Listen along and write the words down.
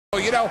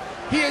You know,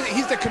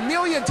 he's the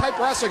chameleon type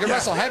wrestler. He can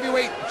wrestle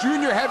heavyweight,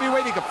 junior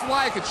heavyweight. He can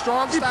fly, he can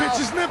strong style. He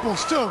pinches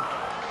nipples too.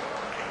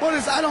 What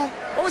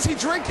was he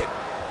drinking?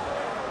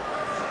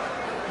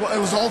 Well, it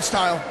was old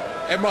style.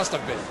 It must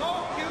have been.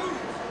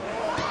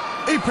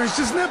 He pinched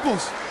his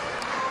nipples.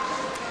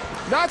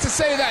 Not to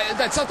say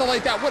that something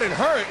like that wouldn't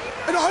hurt.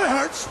 It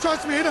hurts.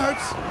 Trust me, it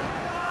hurts.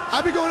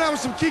 I be going out with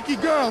some kiki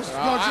girls.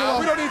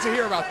 We don't need to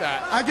hear about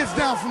that. I gets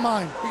down for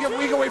mine. We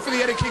can wait for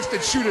the Eddie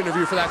Kingston shoot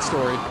interview for that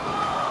story.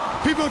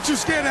 People are too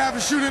scared to have a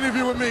shoot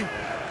interview with me.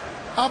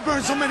 I'll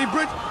burn so many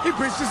bridges. He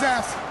pinched his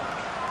ass.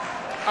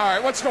 All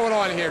right, what's going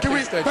on here,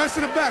 Kingston? Best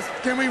of the best.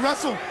 Can we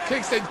wrestle?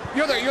 Kingston,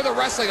 you're the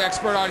wrestling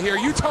expert on here.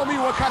 You tell me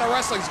what kind of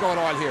wrestling's going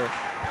on here.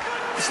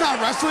 It's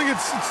not wrestling.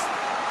 It's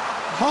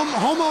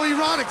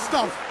homoerotic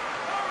stuff.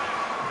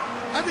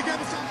 I think I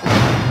was on.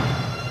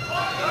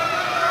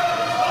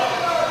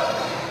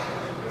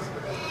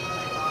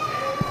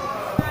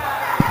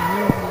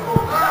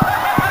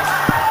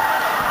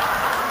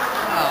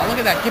 Oh, look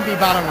at that gimpy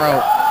bottom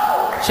rope.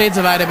 Shades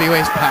of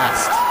IWA's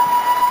past.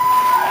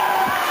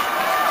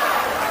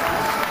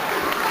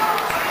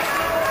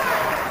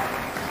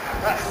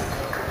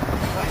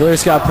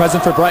 Delirious got a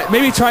present for Bryce.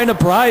 Maybe trying to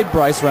bribe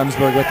Bryce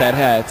Remsburg with that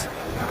hat.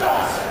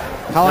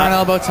 Collar and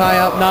elbow tie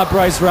up. Not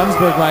Bryce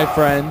Remsburg, my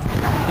friend.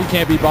 He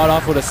can't be bought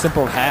off with a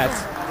simple hat.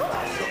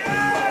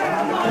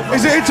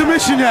 Is it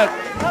intermission yet?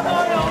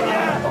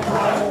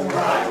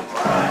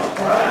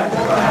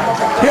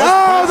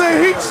 Oh, the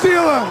heat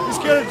stealer! He's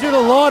gonna do the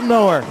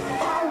lawnmower.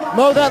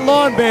 Mow that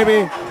lawn,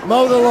 baby.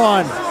 Mow the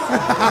lawn.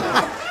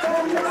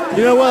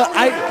 You know what?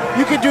 I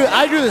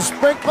do the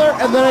sprinkler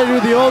and then I do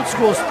the old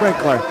school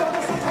sprinkler.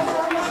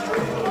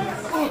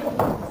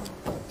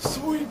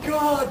 Sweet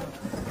God!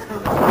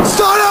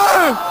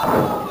 Stunner!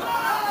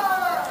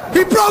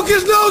 He broke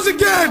his nose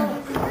again!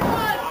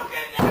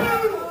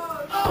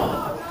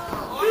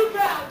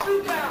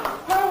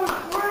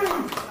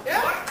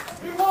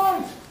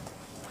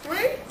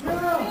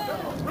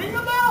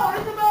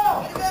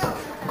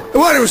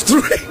 What? It was 3?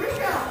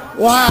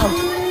 Wow.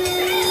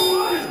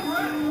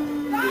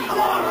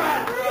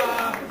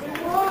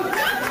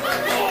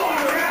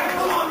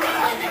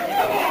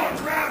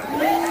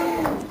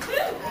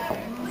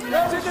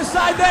 Goes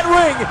inside that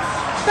ring.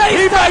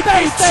 He might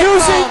be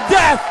Choosing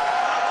death.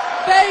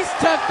 Face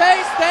to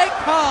face they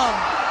come.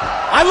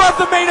 I love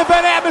the main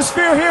event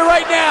atmosphere here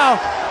right now.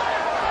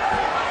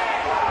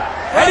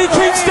 Eddie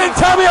Kingston,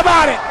 tell me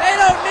about it. They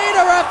don't need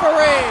a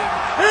referee.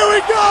 Here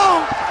we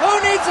go! Who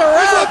needs a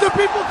That's ref? what the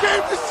people came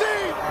to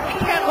see! I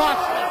can't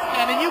watch this,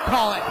 and you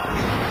call it.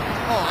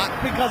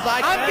 Because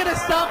I'm gonna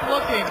stop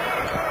looking.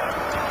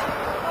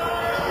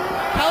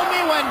 Tell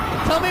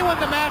me when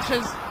the match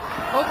has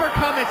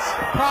overcome its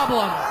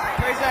problems.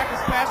 Razak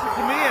has passed it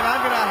to me, and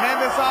I'm gonna hand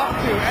this off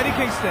to Eddie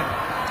Kingston.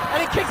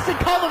 Eddie Kingston,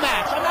 call the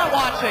match. I'm not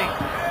watching.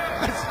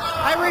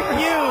 I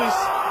refuse.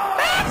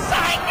 Match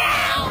sign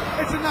now!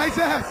 It's a nice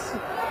ass.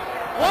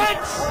 What?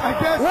 I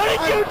guess. What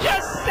did you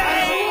just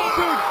say?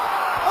 Dude.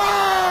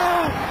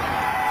 Oh!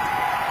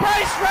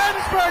 Bryce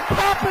Remsburg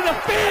topping the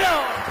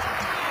field!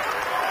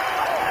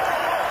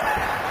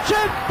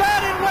 Jim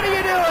Fadden, what are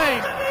you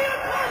doing?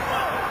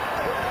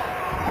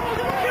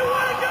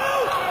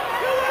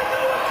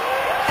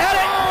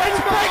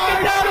 It's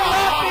breaking down in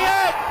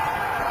Lafayette!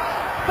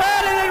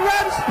 Fadden and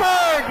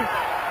Remsburg!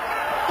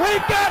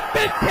 We've got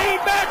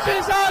 15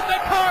 matches on the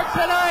card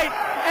tonight!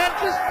 And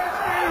just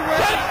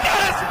got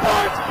a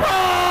sports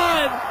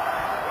pod!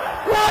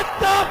 What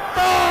the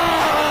fuck?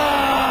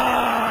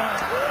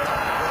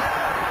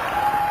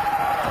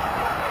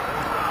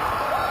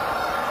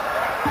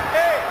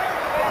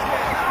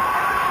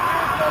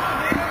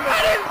 I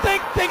didn't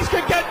think things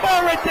could get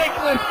more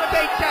ridiculous, but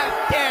they just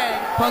did.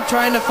 Punk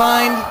trying to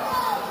find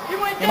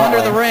him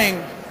under the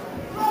ring.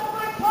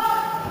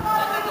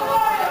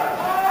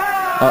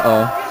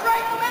 Uh-oh.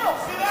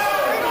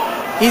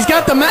 He's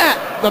got the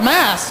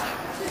mask.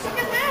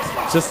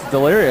 Just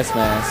Delirious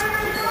mask.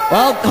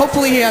 Well,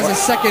 hopefully he has a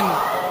second.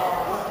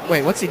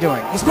 Wait, what's he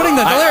doing? He's putting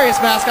the Delirious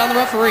mask on the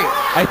referee.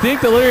 I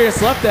think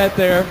Delirious left that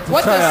there.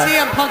 What does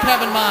CM Punk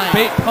have in mind?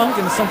 Bait Punk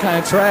into some kind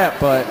of trap,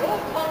 but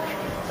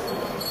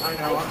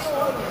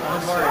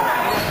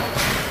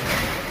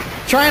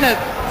Trying to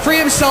free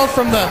himself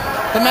from the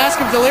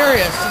mask of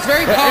Delirious. It's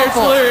very it's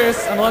powerful.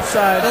 Delirious on the left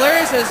side.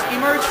 Delirious has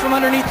emerged from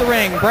underneath the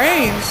ring.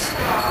 Brains.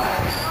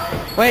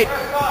 Wait,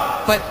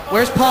 but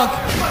where's Punk?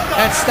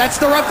 That's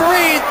the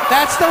referee.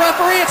 That's the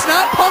referee. It's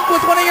not Punk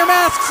with one of your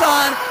masks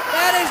on.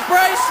 That is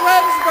Bryce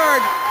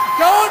Remsburg.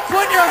 Don't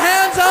put your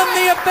hands on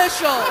the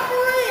official.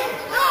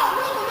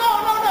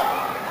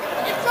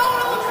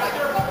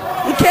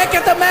 You can't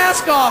get the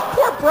mask off.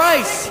 Poor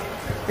Bryce.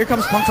 Here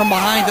comes Punk from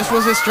behind. This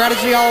was his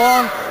strategy all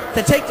along,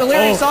 to take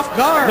Delirious off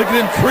guard. Look at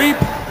him creep.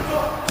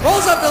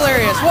 Rolls up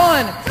Delirious.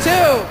 1, 2.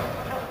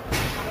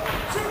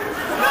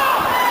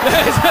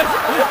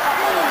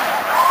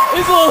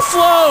 He's a little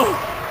slow.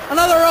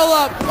 Another roll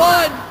up.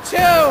 1, 2.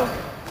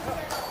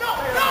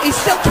 He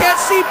still can't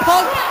see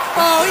Punk.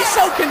 Oh, he's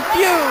so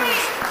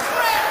confused.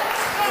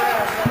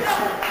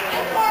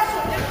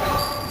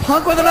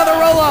 Punk with another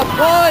roll-up.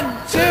 1,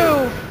 2.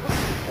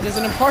 It is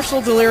an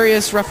impartial,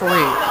 delirious referee.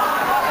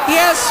 He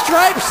has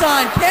stripes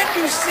on. Can't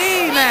you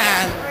see,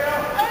 man?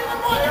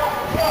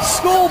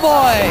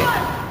 Schoolboy.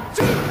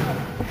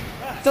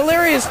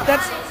 Delirious.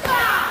 That's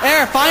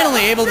there.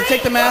 Finally able to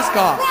take the mask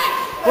off.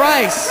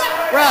 Bryce.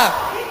 Ref.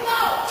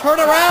 Turn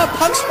around.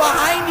 Punk's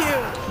behind you.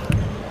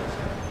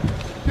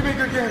 Give me a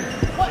good game.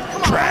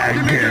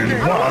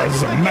 Dragon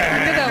was a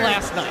man. We did that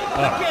last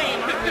night.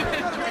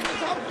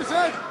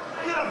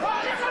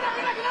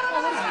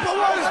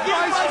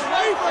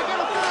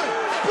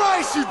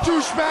 Bryce, you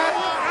douchebag!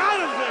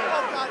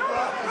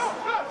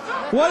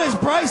 What is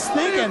Bryce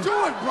thinking? What are you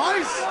doing,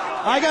 Bryce?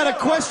 I gotta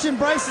question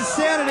Bryce's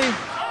sanity.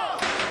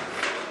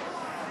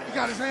 He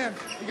got his hand.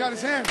 He got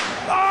his hand.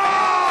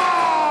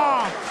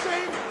 Ah!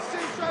 Same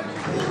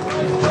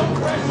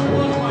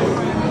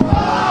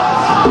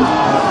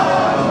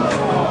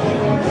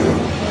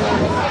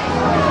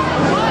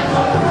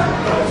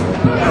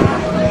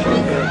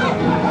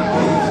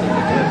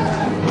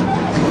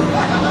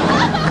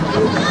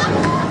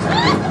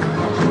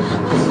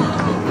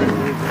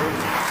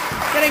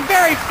Getting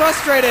very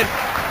frustrated.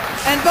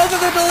 And both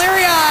of the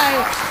Delirii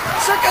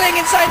circling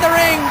inside the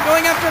ring,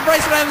 going after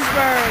Bryce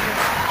Remsburg.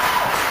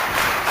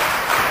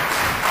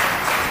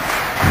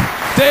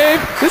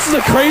 Dave, this is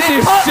the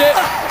craziest shit.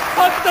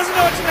 Punk doesn't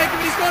know what to make of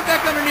it. He's going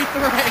back underneath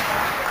the ring.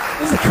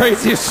 This is the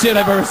craziest shit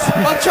I've ever seen.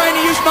 Punk trying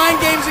to use mind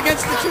games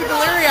against the two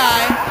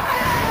Delirii.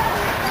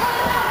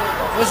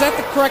 Was that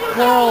the correct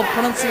plural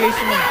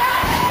pronunciation?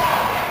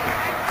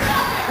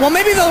 Well,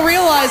 maybe they'll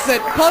realize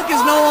that Punk is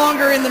no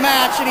longer in the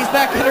match and he's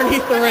back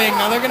underneath the ring.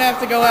 Now they're going to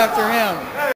have to go after him.